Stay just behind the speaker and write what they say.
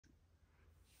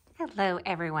Hello,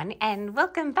 everyone, and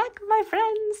welcome back, my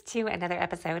friends, to another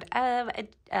episode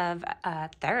of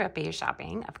therapy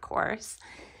shopping, of course.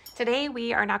 Today,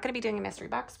 we are not going to be doing a mystery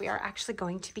box. We are actually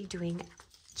going to be doing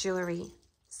jewelry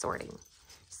sorting.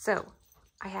 So,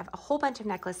 I have a whole bunch of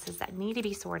necklaces that need to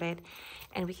be sorted,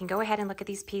 and we can go ahead and look at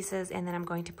these pieces, and then I'm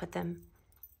going to put them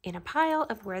in a pile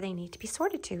of where they need to be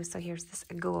sorted to. So, here's this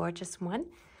gorgeous one.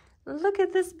 Look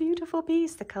at this beautiful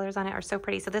piece. The colors on it are so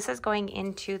pretty. So this is going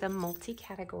into the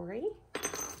multi-category.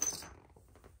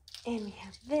 And we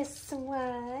have this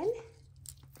one.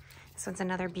 This one's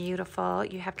another beautiful.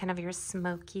 You have kind of your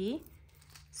smoky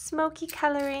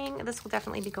coloring. This will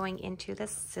definitely be going into the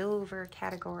silver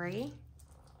category.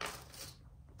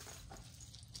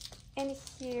 And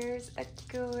here's a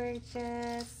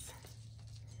gorgeous,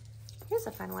 here's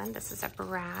a fun one. This is a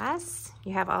brass.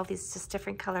 You have all these just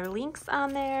different color links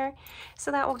on there.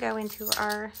 So that will go into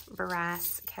our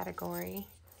brass category.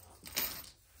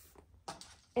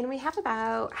 And we have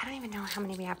about, I don't even know how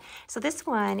many we have. So this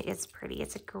one is pretty.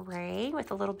 It's a gray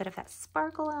with a little bit of that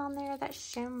sparkle on there, that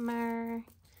shimmer.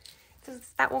 So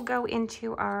that will go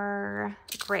into our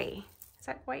gray. Is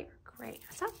that white or gray?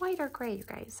 Is that white or gray, you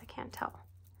guys? I can't tell.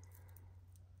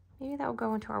 Maybe that will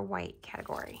go into our white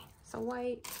category. So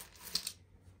white.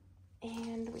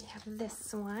 And we have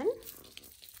this one,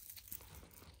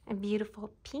 a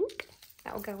beautiful pink.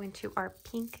 That will go into our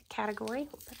pink category.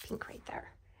 We'll put pink right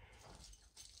there.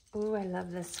 Ooh, I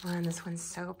love this one. This one's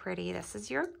so pretty. This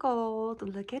is your gold.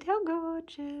 Look at how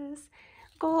gorgeous.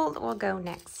 Gold will go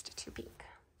next to pink.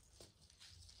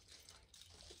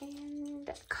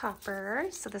 And copper.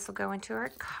 So this will go into our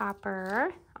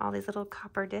copper. All these little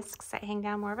copper discs that hang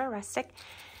down, more of a rustic.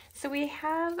 So we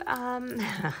have,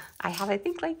 I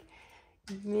think like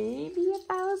maybe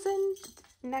 1,000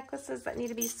 necklaces that need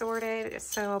to be sorted.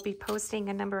 So I'll be posting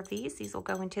a number of these. These will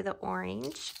go into the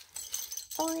orange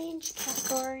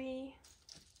category.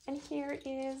 And here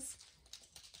is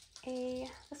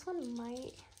this one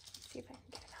might, let's see if I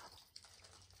can get it out.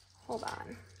 Hold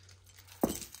on.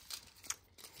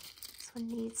 This one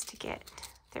needs to get,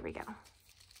 there we go.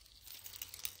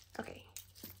 Okay,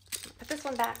 put this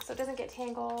one back so it doesn't get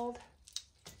tangled.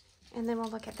 And then we'll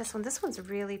look at this one. This one's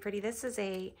really pretty. This is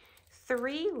a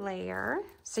 3-layer.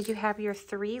 So you have your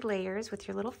 3 layers with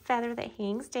your little feather that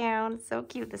hangs down. So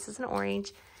cute. This is an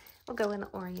orange. We'll go in the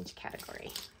orange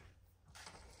category.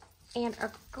 And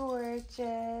a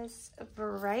gorgeous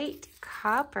bright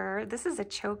copper. This is a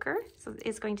choker. So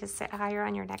it's going to sit higher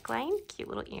on your neckline. Cute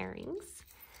little earrings.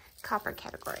 Copper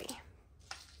category.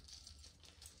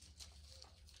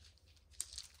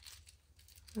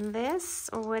 This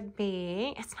would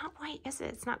be, it's not white, is it?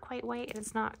 It's not quite white.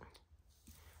 It's not,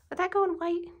 would that go in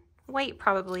white? White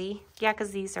probably. Yeah,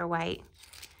 because these are white.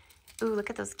 Ooh, look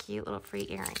at those cute little free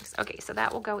earrings. Okay, so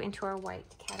that will go into our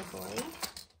white category.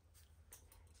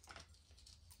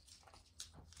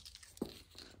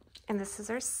 And this is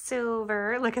our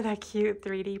silver. Look at that cute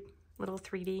little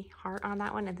 3D heart on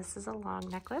that one. And this is a long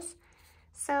necklace.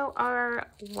 So our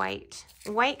white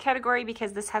category,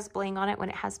 because this has bling on it. When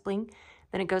it has bling,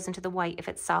 then it goes into the white. If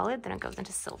it's solid, then it goes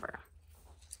into silver.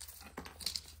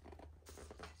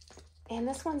 And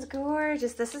this one's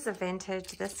gorgeous. This is a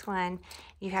vintage. This one,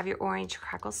 you have your orange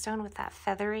crackle stone with that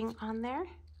feathering on there.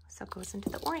 So it goes into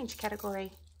the orange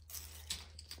category.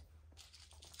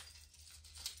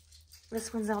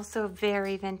 This one's also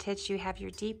very vintage. You have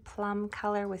your deep plum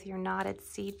color with your knotted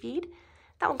seed bead.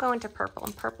 That will go into purple,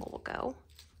 and purple will go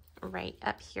right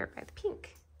up here by the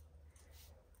pink.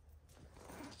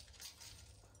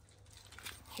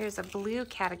 Here's a blue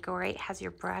category. It has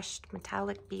your brushed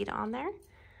metallic bead on there.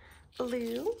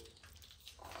 Blue.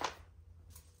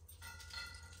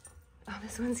 Oh,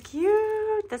 this one's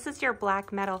cute. This is your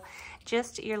black metal.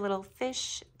 Just your little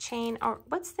fish chain, or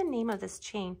what's the name of this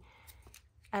chain?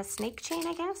 A snake chain,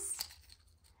 I guess?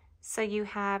 So you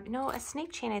have, no, a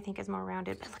snake chain I think is more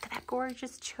rounded, but look at that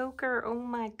gorgeous choker. Oh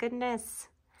my goodness.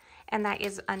 And that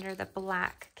is under the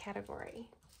black category.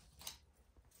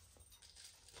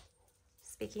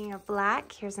 Speaking of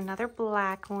black, here's another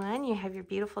black one. You have your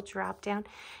beautiful drop down,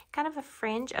 kind of a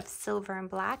fringe of silver and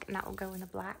black, and that will go in the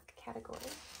black category.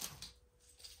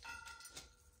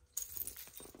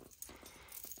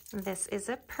 This is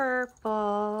a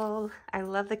purple. I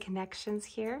love the connections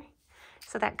here.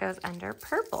 So that goes under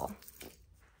purple.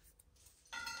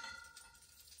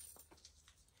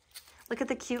 Look at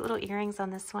the cute little earrings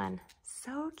on this one.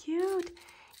 So cute.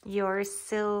 Your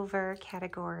silver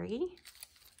category.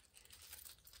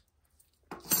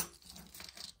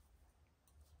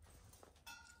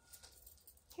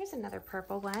 Here's another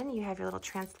purple one. You have your little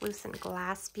translucent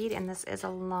glass bead, and this is a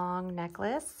long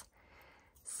necklace.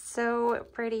 So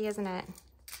pretty, isn't it?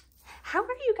 How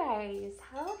are you guys?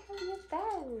 How have you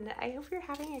been? I hope you're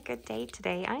having a good day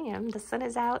today. I am. The sun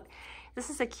is out. This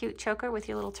is a cute choker with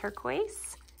your little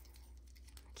turquoise.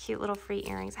 Cute little free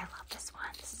earrings. I love this one.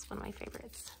 This is one of my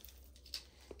favorites.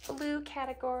 Blue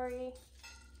category.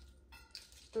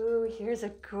 Ooh, here's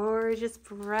a gorgeous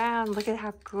brown. Look at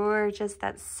how gorgeous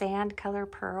that sand color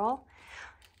pearl.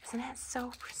 Isn't that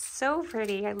so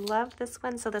pretty? I love this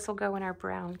one. So this will go in our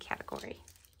brown category.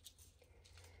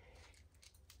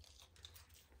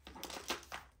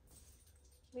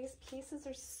 These pieces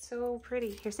are so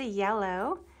pretty. Here's a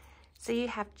yellow. So you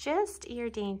have just your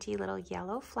dainty little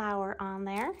yellow flower on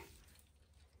there.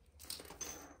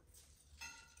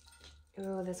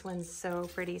 Oh, this one's so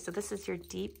pretty. So this is your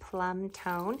deep plum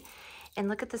tone. And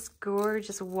look at this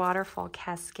gorgeous waterfall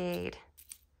cascade.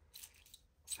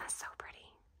 Isn't that so pretty?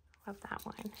 Love that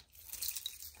one.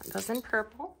 That goes in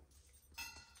purple.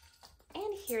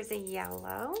 And here's a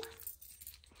yellow.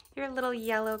 Your little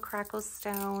yellow crackle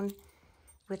stone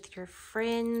with your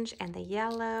fringe and the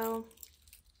yellow.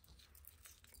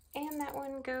 And that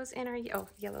one goes in our, oh,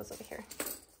 yellow's over here.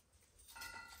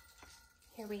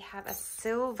 Here we have a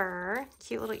silver,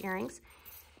 cute little earrings.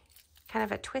 Kind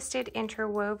of a twisted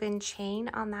interwoven chain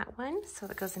on that one. So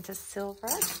that goes into silver.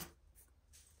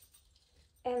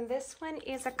 And this one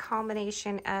is a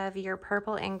combination of your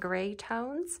purple and gray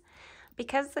tones.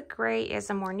 Because the gray is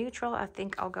a more neutral, I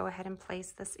think I'll go ahead and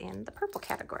place this in the purple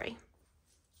category.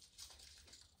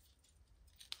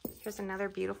 Here's another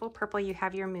beautiful purple. You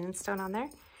have your moonstone on there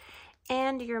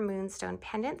and your moonstone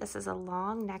pendant. This is a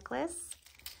long necklace.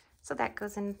 So that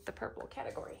goes in the purple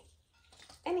category.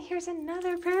 And here's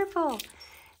another purple.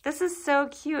 This is so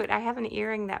cute. I have an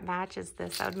earring that matches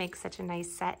this. That would make such a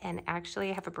nice set. And actually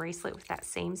I have a bracelet with that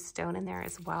same stone in there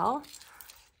as well.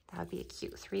 That would be a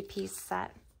cute 3-piece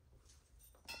set.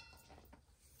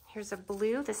 Here's a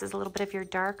blue. This is a little bit of your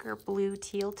darker blue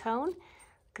teal tone.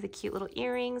 Look at the cute little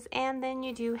earrings. And then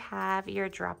you do have your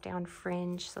drop down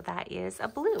fringe. So that is a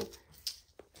blue.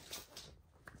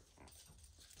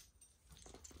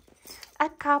 A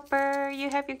copper. You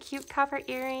have your cute copper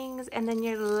earrings and then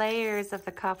your layers of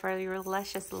the copper, your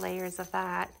luscious layers of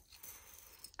that.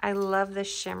 I love the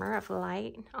shimmer of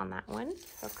light on that one.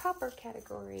 So copper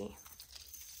category.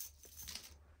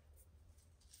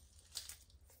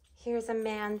 Here's a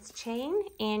man's chain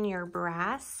in your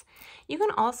brass. You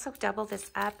can also double this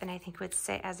up and I think would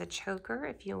sit as a choker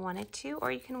if you wanted to,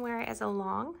 or you can wear it as a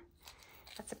long.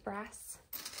 That's a brass.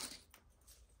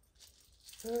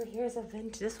 Oh, here's a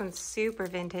vintage. This one's super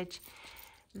vintage.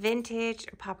 Vintage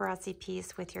paparazzi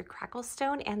piece with your crackle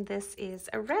stone, and this is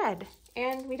a red.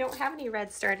 And we don't have any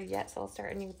red started yet, so I'll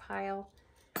start a new pile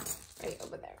right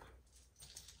over there.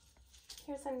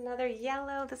 Here's another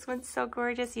yellow. This one's so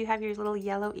gorgeous. You have your little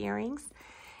yellow earrings,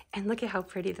 and look at how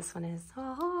pretty this one is.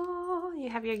 Oh, you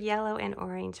have your yellow and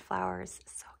orange flowers.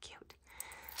 So cute.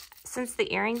 Since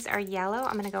the earrings are yellow,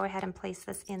 I'm going to go ahead and place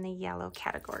this in the yellow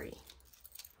category.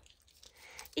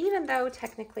 Even though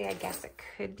technically I guess it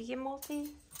could be a multi.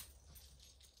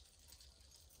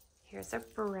 Here's a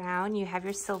brown. You have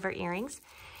your silver earrings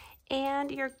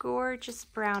and your gorgeous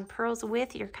brown pearls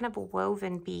with your kind of a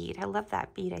woven bead. I love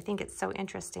that bead. I think it's so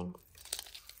interesting.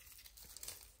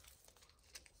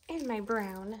 And my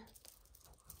brown.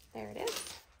 There it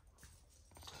is.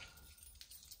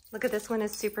 Look at this one,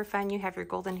 is super fun. You have your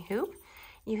golden hoop.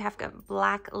 You have got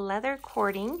black leather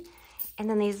cording and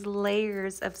then these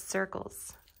layers of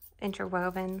circles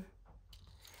interwoven.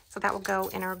 So that will go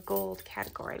in our gold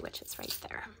category, which is right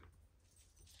there.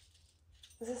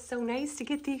 This is so nice to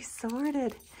get these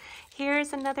sorted.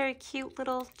 Here's another cute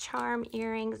little charm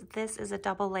earrings. This is a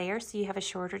double layer, so you have a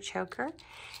shorter choker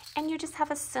and you just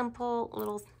have a simple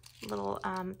little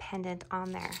pendant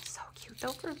on there. So cute.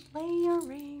 Over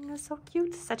layering, so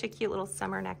cute. Such a cute little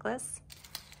summer necklace.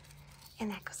 And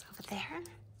that goes over there.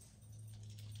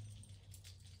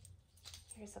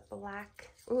 Here's a black,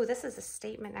 ooh, this is a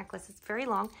statement necklace. It's very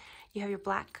long. You have your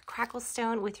black crackle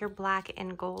stone with your black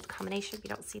and gold combination. You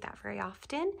don't see that very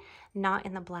often. Not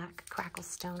in the black crackle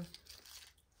stone.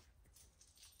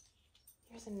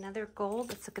 Here's another gold.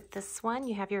 Let's look at this one.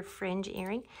 You have your fringe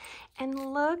earring.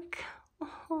 And look,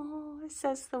 oh, it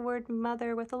says the word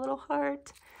mother with a little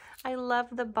heart. I love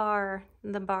the bar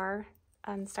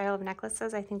style of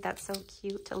necklaces. I think that's so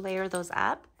cute to layer those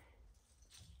up.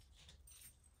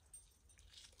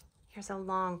 Here's a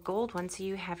long gold one. So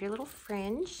you have your little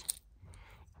fringe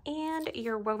and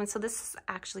your woven. So this is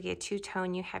actually a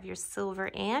two-tone. You have your silver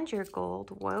and your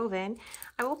gold woven.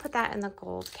 I will put that in the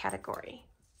gold category.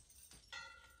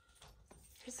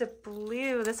 Here's a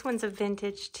blue. This one's a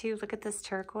vintage too. Look at this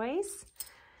turquoise.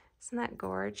 Isn't that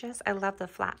gorgeous? I love the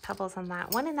flat pebbles on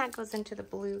that one, and that goes into the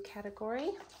blue category.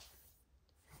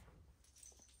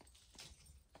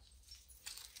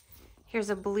 Here's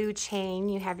a blue chain.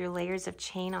 You have your layers of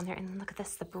chain on there, and look at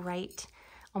this, the bright,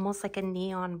 almost like a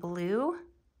neon blue.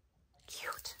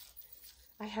 Cute.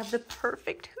 I have the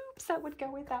perfect hoops that would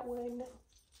go with that one.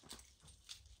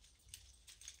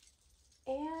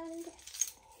 And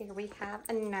here we have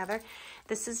another.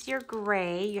 This is your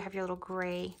gray. You have your little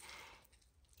gray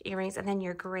earrings and then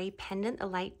your gray pendant. The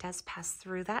light does pass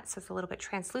through that, so it's a little bit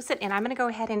translucent. And I'm going to go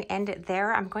ahead and end it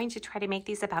there. I'm going to try to make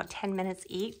these about 10 minutes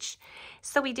each.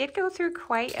 So we did go through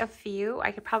quite a few.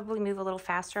 I could probably move a little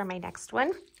faster on my next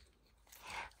one.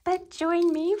 But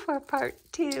join me for part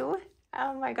 2.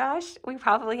 Oh my gosh, we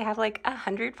probably have like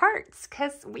 100 parts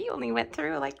because we only went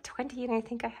through like 20 and I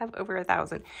think I have over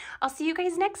 1,000. I'll see you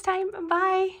guys next time.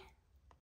 Bye.